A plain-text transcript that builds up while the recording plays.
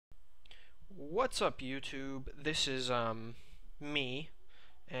What's up, YouTube? This is me,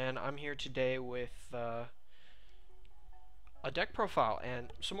 and I'm here today with a deck profile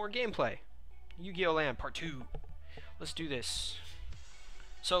and some more gameplay. YugiohLand Part 2. Let's do this.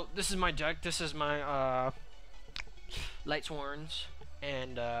 So this is my deck. This is my Light Sworns,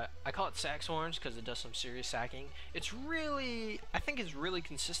 and I call it Sack Sworns because it does some serious sacking. I think it's really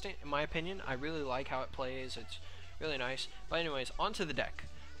consistent in my opinion. I really like how it plays. It's really nice. But anyways, onto the deck.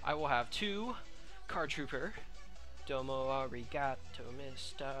 I will have 2 Card Trooper, Domo Arigato,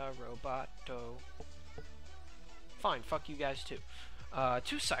 Mr. Roboto. Fine, fuck you guys too.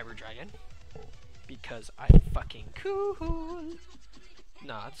 2 Cyber Dragon, because I fucking cool.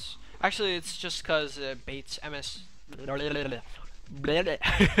 Nah, it's just because it baits MS.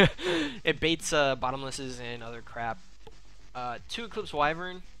 It baits bottomlesses and other crap. 2 Eclipse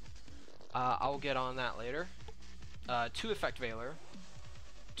Wyvern. I'll get on that later. 2 Effect Veiler.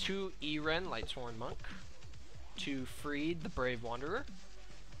 2 Eren, Lightsworn Monk. 2 Freed, the Brave Wanderer.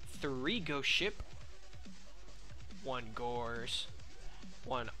 3 Ghost Ship. 1 Gores.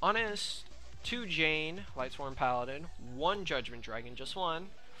 1 Honest. 2 Jane, Lightsworn Paladin. 1 Judgment Dragon, just 1.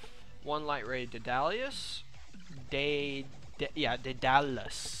 1 Light Ray Daedalus. Daedalus.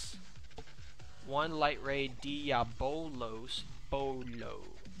 1 Light Ray Diabolos. Bolo.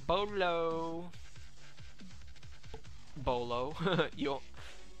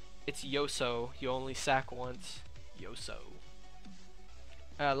 It's Yoso. You only sack once. Yoso.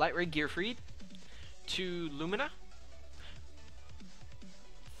 Light Ray Gearfried. 2 Lumina.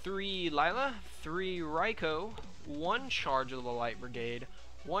 3 Lila. 3 Raikou. 1 Charge of the Light Brigade.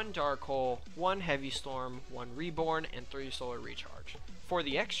 1 Dark Hole. 1 Heavy Storm. 1 Reborn. And 3 Solar Recharge. For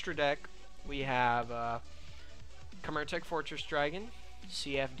the extra deck, we have Chimeric Fortress Dragon.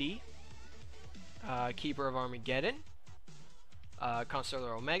 CFD. Keeper of Armageddon.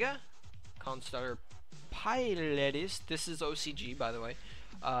 Constellar Omega, Constellar Pilatus. This is OCG, by the way.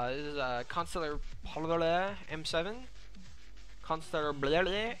 This is Constellar M7, Constellar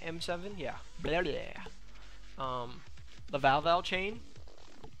M7. Yeah, the Valval Chain,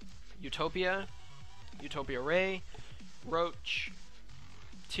 Utopia, Utopia Ray, Roach,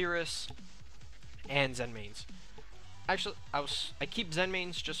 Tyrus, and Zenmaines. Actually, I keep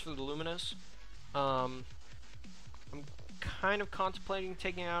Zenmaines just for the Luminas. I'm kind of contemplating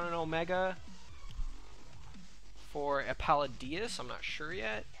taking out an Omega for a Palladius. I'm not sure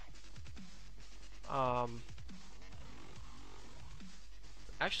yet.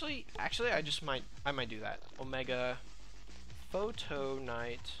 Actually, I might do that. Omega Photo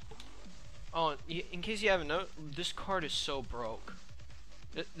Knight. Oh, in case you haven't noticed, this card is so broke.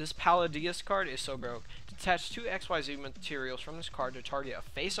 This Palladius card is so broke. Detach 2 XYZ materials from this card to target a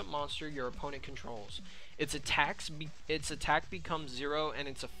face-up monster your opponent controls. Its attack becomes 0 and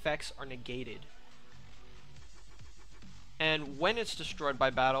its effects are negated. And when it's destroyed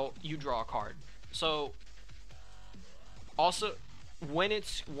by battle, you draw a card. So, also, when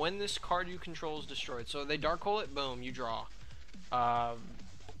this card you control is destroyed, so they Dark Hole it, boom, you draw.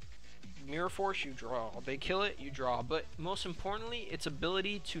 Mirror Force, you draw. They kill it, you draw. But most importantly, its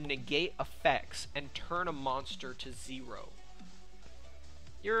ability to negate effects and turn a monster to 0.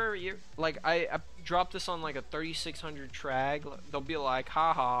 You're like, I dropped this on like a 3600 trag. They'll be like,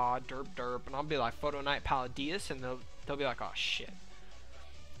 haha, derp, and I'll be like, Photo Knight Palladius, and they'll be like, oh shit.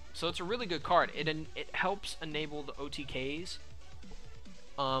 So it's a really good card. It helps enable the OTKs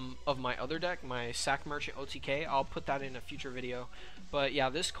of my other deck, my Sack Merchant OTK. I'll put that in a future video. But yeah,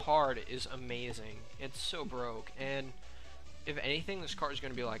 this card is amazing. It's so broke, and if anything, this card is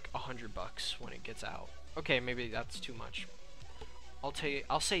going to be like $100 when it gets out. Okay, maybe that's too much.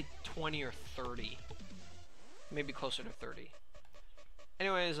 I'll say 20 or 30. Maybe closer to 30.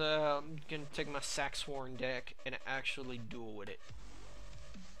 Anyways, I'm gonna take my Sack Sworn deck and actually duel with it.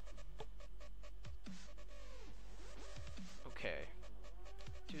 Okay.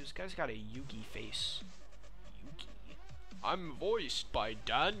 Dude, this guy's got a Yugi face. Yugi. I'm voiced by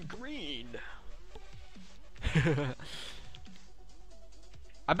Dan Green.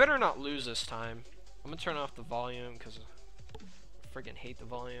 I better not lose this time. I'm gonna turn off the volume because friggin' hate the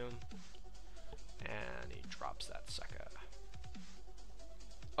volume. And he drops that sucker.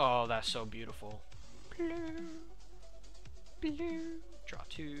 Oh, that's so beautiful. Blue. Draw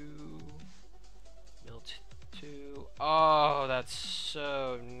 2. Mill 2. Oh, that's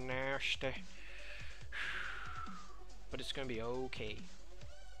so nasty. But it's gonna be okay.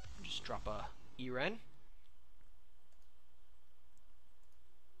 Just drop a Eren.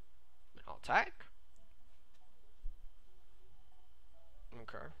 I'll attack.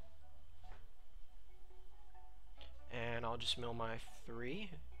 Okay. And I'll just mill my 3.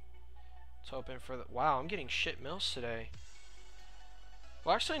 Let's hoping for the. Wow, I'm getting shit mills today.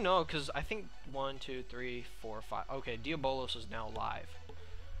 Well, actually, no, because I think 1, 2, 3, 4, 5. Okay, Diabolos is now live.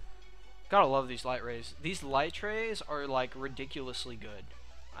 Gotta love these light rays. These light rays are like ridiculously good.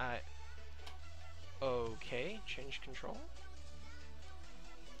 Okay, change control.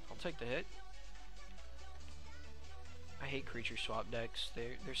 I'll take the hit. I hate creature swap decks.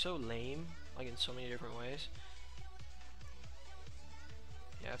 They're so lame, like in so many different ways.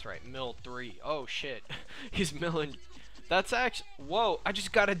 Yeah, that's right. Mill 3. Oh shit, he's milling. That's actually. Whoa! I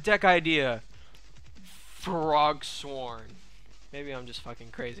just got a deck idea. Frog Sworn. Maybe I'm just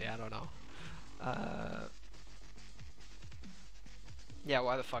fucking crazy. I don't know. Yeah,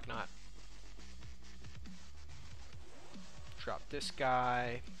 why the fuck not? Drop this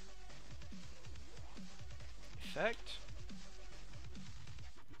guy. Effect.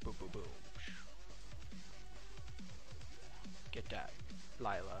 Boom, boom, boom. Get that,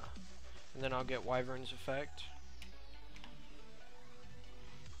 Lila. And then I'll get Wyvern's effect.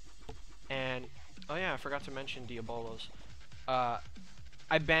 And, oh yeah, I forgot to mention Diabolos. I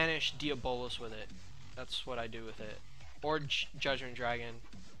banish Diabolos with it. That's what I do with it. Or Judgment Dragon.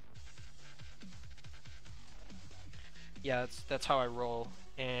 Yeah, that's how I roll.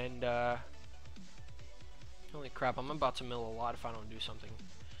 And holy crap, I'm about to mill a lot if I don't do something.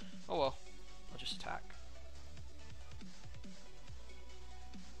 Oh well, I'll just attack.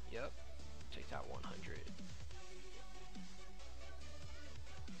 Yep, take that 100.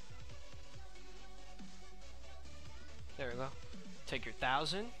 There we go. Take your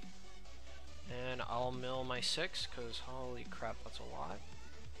 1,000. And I'll mill my 6, because holy crap, that's a lot.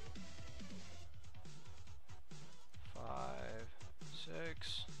 5,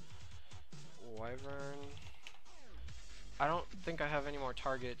 6. Wyvern. I don't think I have any more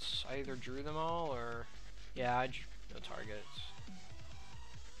targets. I either drew them all or. Yeah, I drew no targets.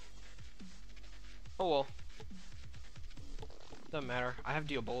 Oh well. Doesn't matter. I have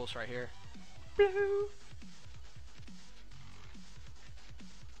Diabolos right here. Blue.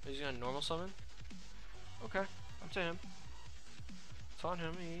 Is he gonna normal summon? Okay, up to him. It's on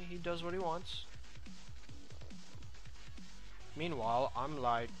him. He does what he wants. Meanwhile, I'm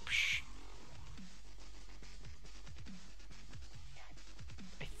like, psh.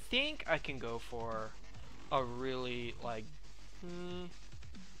 I think I can go for a really like.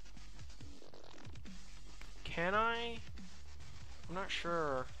 Can I? I'm not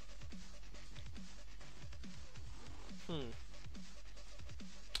sure.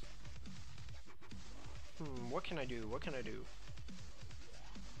 What can I do? What can I do?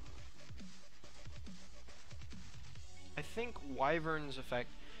 I think Wyvern's effect.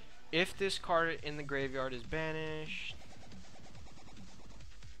 If this card in the graveyard is banished,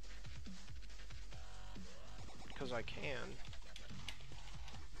 because I can.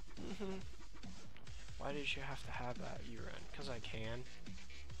 Why did you have to have that, Uren? Because I can.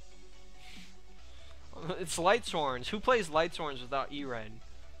 It's Lightsworns. Who plays Lightsworns without Eren?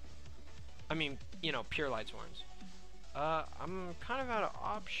 I mean, you know, pure Lightsworns. I'm kind of out of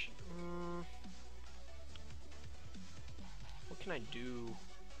option. What can I do?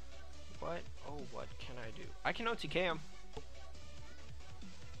 What? Oh, what can I do? I can OTK him.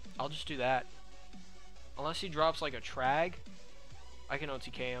 I'll just do that. Unless he drops like a Trag, I can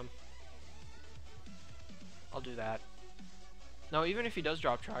OTK him. I'll do that. No, even if he does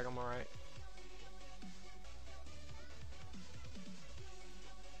drop Trag, I'm alright.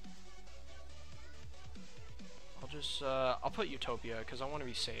 I'll put Utopia, because I want to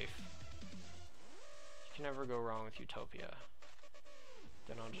be safe. You can never go wrong with Utopia.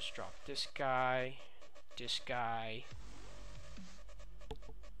 Then I'll just drop this guy,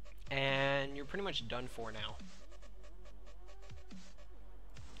 and you're pretty much done for now.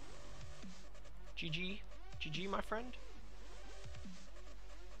 GG. GG, my friend.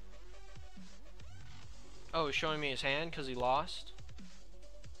 Oh, he's showing me his hand because he lost.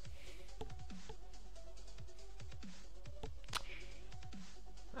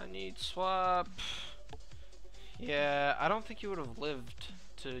 I need swap. Yeah, I don't think he would have lived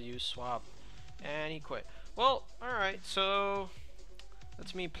to use swap. And he quit. Well, alright, so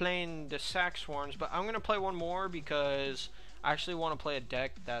that's me playing the Saxhorns, but I'm going to play one more because I actually want to play a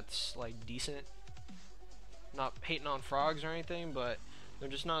deck that's like decent. Not hating on frogs or anything, but they're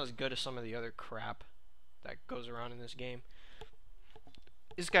just not as good as some of the other crap that goes around in this game.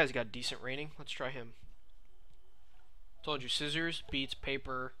 This guy's got decent rating. Let's try him. Told you, scissors beats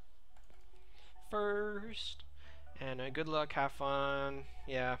paper first. And good luck, have fun.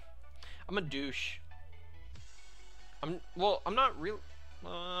 Yeah, I'm a douche. I'm not real.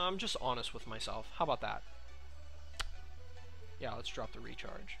 I'm just honest with myself. How about that? Yeah, let's drop the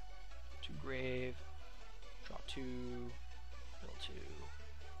recharge. 2 grave. Draw 2. Mill 2.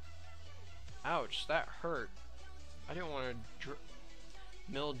 Ouch, that hurt. I didn't want to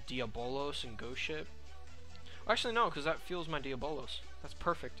mill Diabolos and Ghost Ship. Actually, no, because that fuels my Diabolos. That's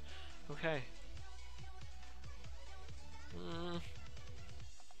perfect. Okay.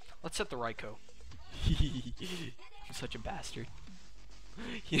 Let's set the Raikou. I'm such a bastard.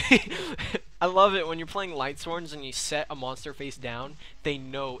 I love it when you're playing Light Swords and you set a monster face down, they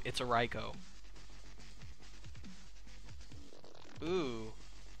know it's a Raikou. Ooh.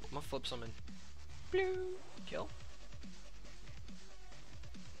 I'm gonna flip summon. Blue. Kill.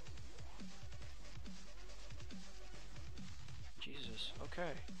 Jesus.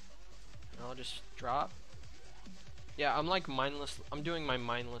 Okay. And I'll just drop. Yeah, I'm like mindless. I'm doing my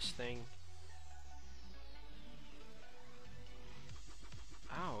mindless thing.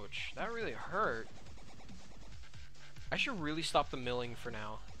 Ouch. That really hurt. I should really stop the milling for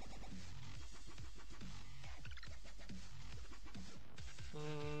now.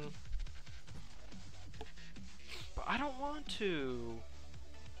 But I don't want to.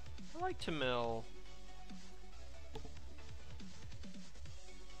 I like to mill.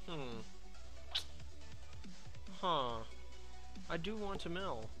 Huh. I do want to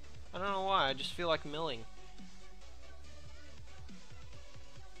mill. I don't know why, I just feel like milling.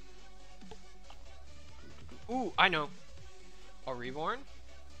 Ooh, I know. I'll Reborn.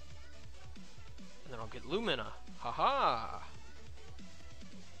 And then I'll get Lumina. Haha!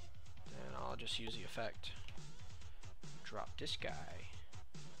 And I'll just use the effect. Drop this guy.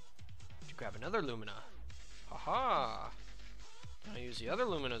 To grab another Lumina. Haha! I'll use the other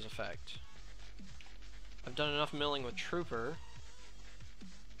Lumina's effect. I've done enough milling with Trooper.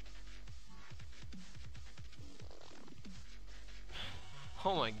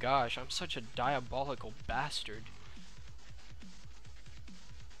 Oh my gosh, I'm such a diabolical bastard.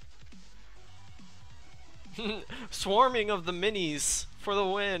 Swarming of the minis for the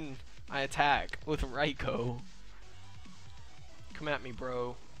win. I attack with Raikou. Come at me,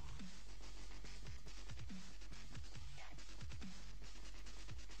 bro.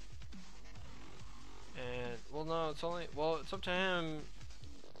 And, well, no, it's only, well, it's up to him.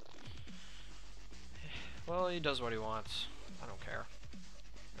 Well, he does what he wants. I don't care.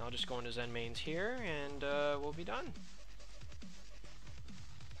 I'll just go into Zen mains here, and we'll be done.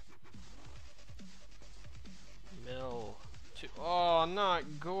 Mill. Oh,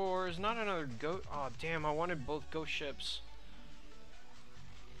 not Gores. Not another goat. Oh, damn, I wanted both ghost ships.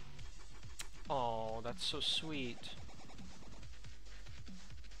 Oh, that's so sweet.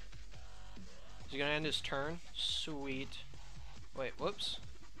 Is he gonna end his turn? Sweet. Wait, whoops.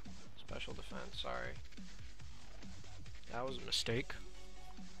 Special defense, sorry. That was a mistake.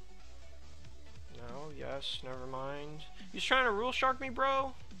 No, yes, never mind. He's trying to rule shark me,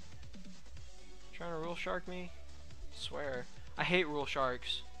 bro? Trying to rule shark me? I swear. I hate rule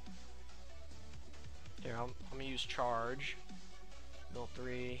sharks. Here, I'm gonna use charge. Mill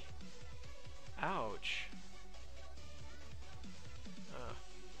 3. Ouch.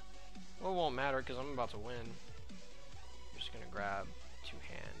 Well, it won't matter because I'm about to win. I'm just gonna grab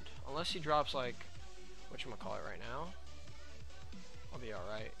 2-hand. Unless he drops like, whatchamacallit right now. I'll be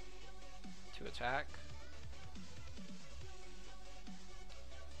alright. 2 attack.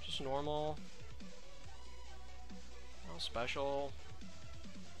 Just normal. No special.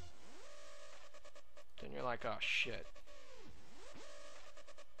 Then you're like, oh shit.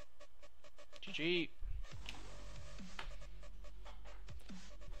 GG.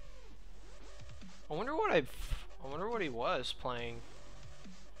 I wonder what he was playing.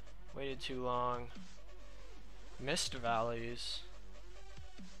 Waited too long. Mist Valleys.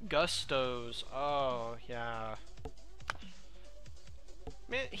 Gustos. Oh, yeah.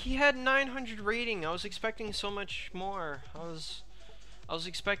 Man, he had 900 rating. I was expecting so much more. I was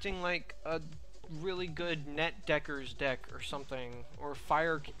expecting like a really good Net Deckers deck or something, or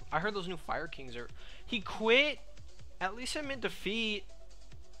Fire. I heard those new Fire Kings are. He quit. At least I'm in defeat.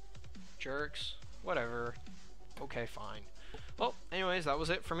 Jerks. Whatever. Okay, fine. Well, anyways, that was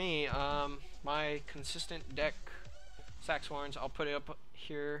it for me. My consistent deck, Saxhorns. I'll put it up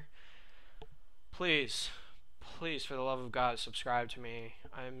here. Please, please, for the love of God, subscribe to me.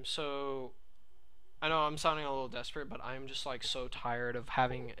 I know I'm sounding a little desperate, but I'm just like so tired of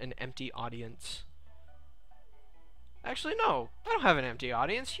having an empty audience. Actually, no, I don't have an empty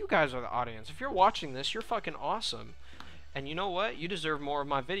audience. You guys are the audience. If you're watching this, you're fucking awesome. And you know what? You deserve more of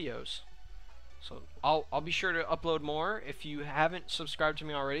my videos. So I'll be sure to upload more. If you haven't subscribed to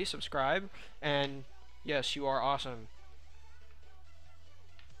me already, subscribe. And yes, you are awesome.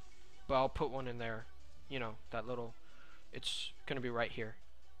 But I'll put one in there. You know, that little, it's gonna be right here.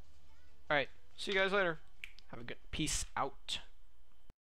 Alright, see you guys later. Have a good peace out.